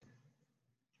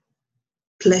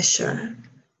Pleasure.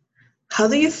 How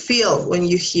do you feel when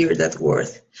you hear that word?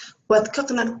 What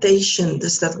connotation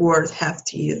does that word have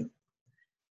to you?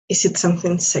 Is it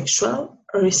something sexual,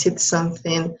 or is it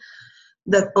something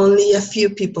that only a few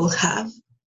people have?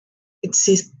 Is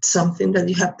it something that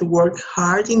you have to work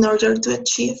hard in order to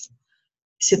achieve?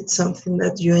 Is it something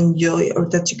that you enjoy or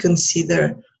that you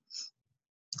consider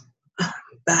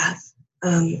bad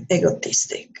and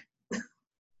egotistic?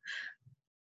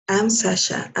 I'm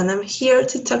Sasha, and I'm here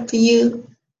to talk to you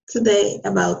today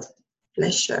about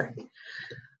pleasure.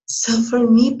 So for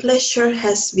me, pleasure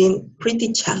has been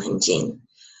pretty challenging.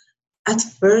 At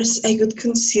first, I would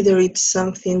consider it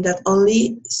something that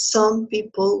only some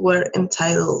people were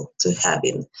entitled to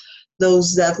having,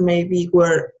 those that maybe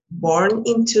were born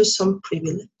into some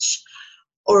privilege,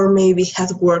 or maybe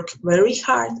had worked very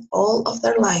hard all of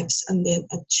their lives and then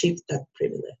achieved that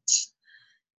privilege.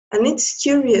 And it's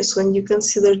curious when you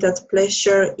consider that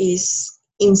pleasure is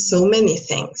in so many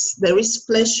things. There is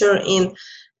pleasure in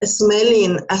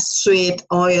smelling a sweet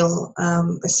oil,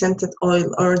 a scented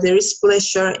oil, or there is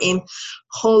pleasure in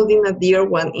holding a dear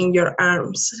one in your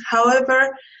arms.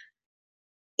 However,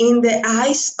 in the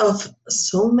eyes of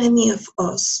so many of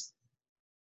us,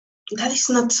 that is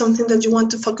not something that you want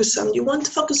to focus on. You want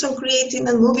to focus on creating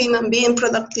and moving and being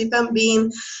productive and being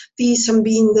this and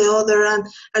being the other and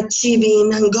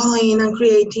achieving and going and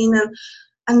creating.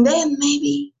 And then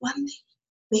maybe one day,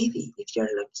 maybe if you're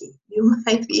lucky, you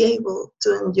might be able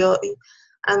to enjoy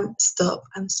and stop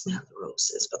and smell the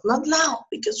roses. But not now,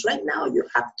 because right now you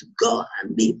have to go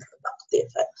and be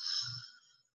productive.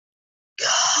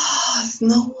 God,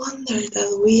 no wonder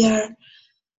that we are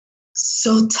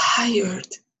so tired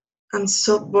and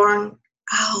so burned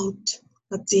out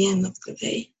at the end of the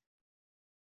day.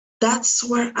 That's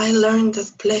where I learned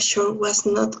that pleasure was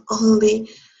not only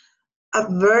a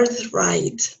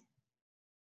birthright,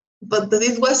 but that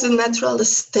it was a natural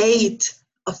state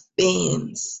of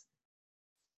beings.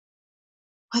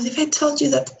 What if I told you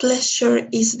that pleasure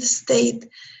is the state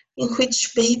in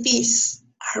which babies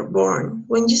are born?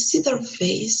 When you see their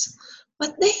face,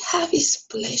 what they have is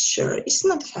pleasure. It's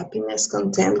not happiness,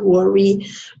 content, worry.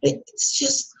 It's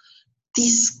just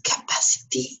this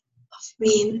capacity of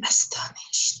being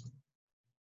astonished.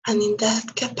 And in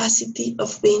that capacity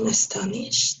of being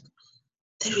astonished,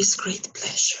 there is great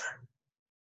pleasure.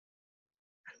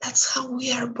 And that's how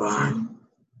we are born,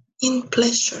 in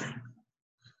pleasure.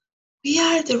 We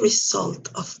are the result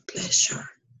of pleasure.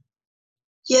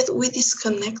 Yet we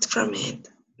disconnect from it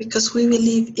because we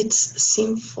believe it's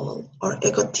sinful or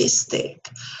egotistic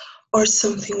or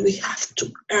something we have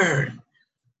to earn.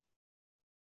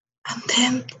 And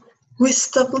then we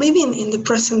stop living in the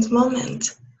present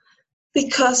moment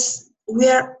because we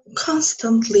are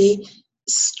constantly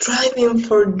striving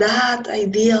for that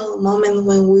ideal moment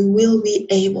when we will be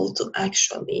able to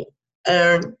actually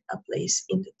earn a place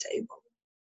in the table.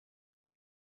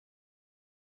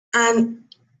 And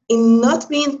in not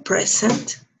being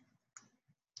present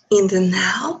in the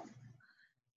now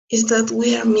is that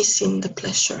we are missing the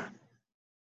pleasure.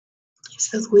 It's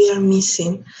that we are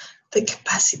missing the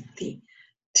capacity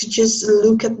to just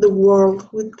look at the world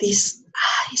with these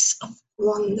eyes of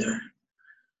wonder,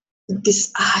 with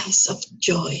these eyes of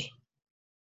joy.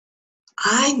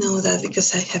 I know that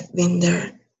because I have been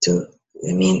there too.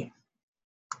 I mean,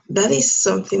 that is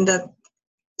something that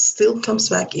still comes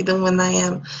back even when I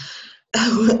am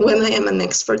an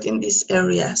expert in this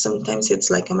area. Sometimes it's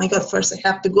like, oh my God, first I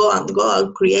have to go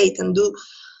and create and do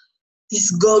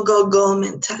this go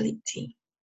mentality.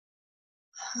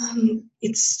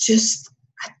 It's just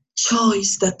a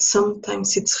choice that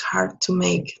sometimes it's hard to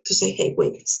make, to say, hey,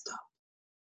 wait, stop.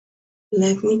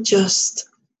 Let me just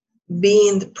be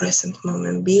in the present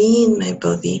moment, be in my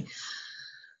body,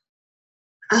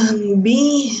 and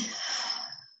be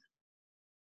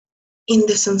in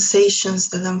the sensations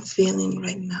that I'm feeling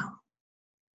right now.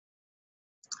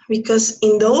 Because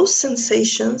in those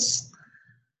sensations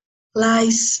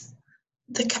lies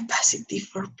the capacity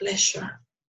for pleasure.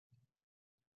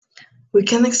 We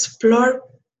can explore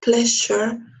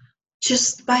pleasure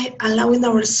just by allowing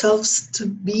ourselves to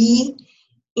be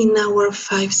in our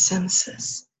five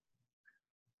senses.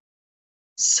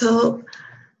 So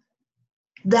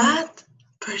that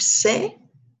per se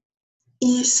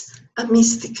is a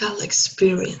mystical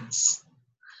experience.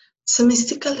 It's a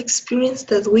mystical experience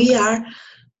that we are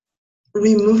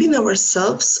removing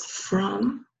ourselves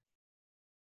from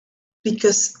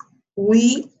because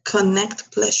we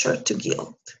connect pleasure to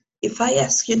guilt. If I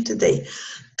ask you today,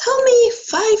 tell me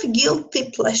 5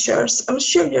 guilty pleasures, I'm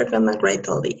sure you're gonna write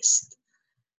a list.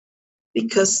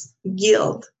 Because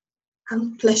guilt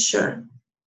and pleasure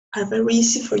are very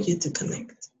easy for you to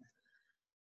connect,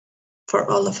 for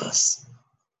all of us.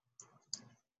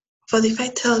 But if I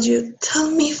tell you, tell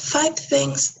me 5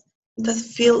 things that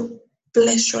feel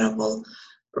pleasurable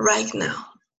right now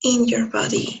in your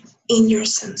body, in your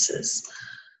senses,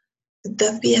 would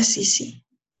that be as easy?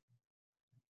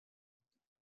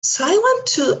 So I want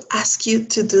to ask you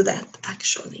to do that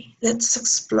actually. Let's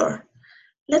explore.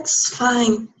 Let's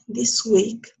find this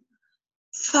week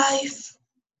 5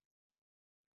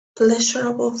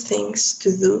 pleasurable things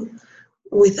to do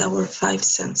with our 5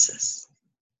 senses.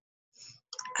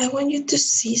 I want you to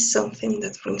see something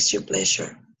that brings you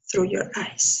pleasure through your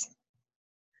eyes.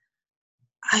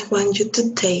 I want you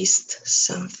to taste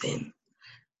something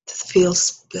that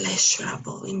feels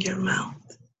pleasurable in your mouth.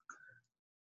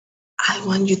 I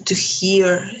want you to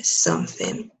hear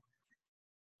something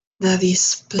that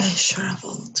is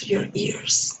pleasurable to your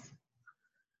ears.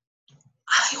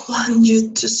 I want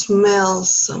you to smell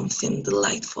something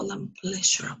delightful and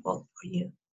pleasurable for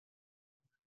you.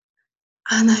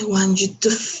 And I want you to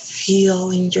feel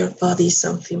in your body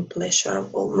something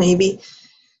pleasurable, maybe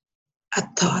a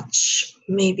touch,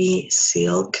 maybe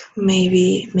silk,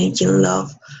 maybe making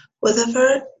love,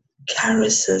 whatever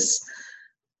caresses,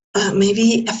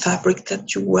 maybe a fabric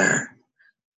that you wear,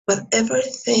 whatever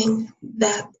thing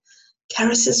that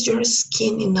caresses your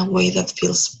skin in a way that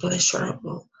feels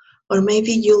pleasurable. Or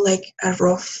maybe you like a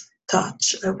rough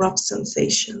touch, a rough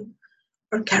sensation,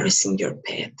 or caressing your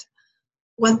pet.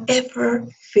 Whatever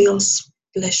feels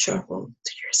pleasurable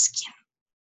to your skin.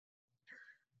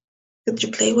 Could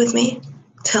you play with me?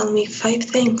 Tell me 5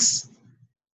 things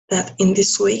that in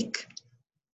this week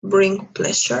bring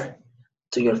pleasure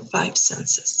to your 5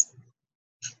 senses.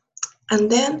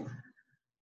 And then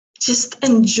just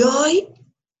enjoy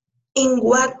in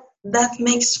what that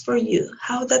makes for you,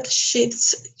 how that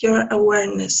shifts your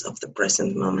awareness of the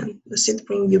present moment. Does it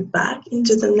bring you back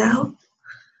into the now?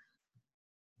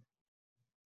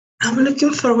 I'm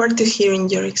looking forward to hearing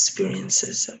your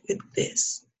experiences with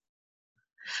this.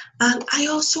 And I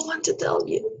also want to tell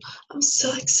you, I'm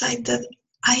so excited.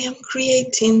 I am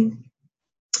creating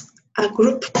a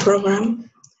group program,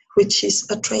 which is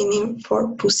a training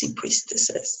for Pussy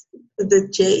Priestesses, the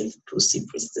Jade Pussy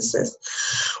Priestesses.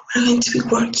 We're going to be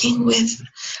working with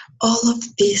all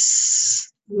of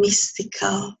this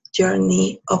mystical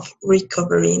journey of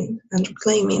recovering and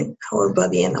reclaiming our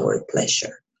body and our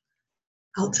pleasure.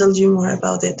 I'll tell you more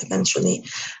about it eventually.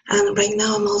 And right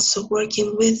now I'm also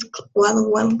working with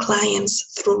one-on-one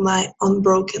clients through my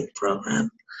Unbroken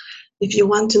program. If you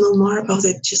want to know more about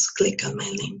it, just click on my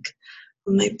link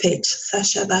on my page,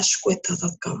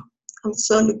 sasha-cueto.com. I'm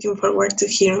so looking forward to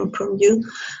hearing from you.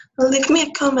 And leave me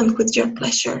a comment with your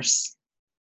pleasures.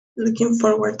 Looking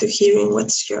forward to hearing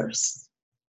what's yours.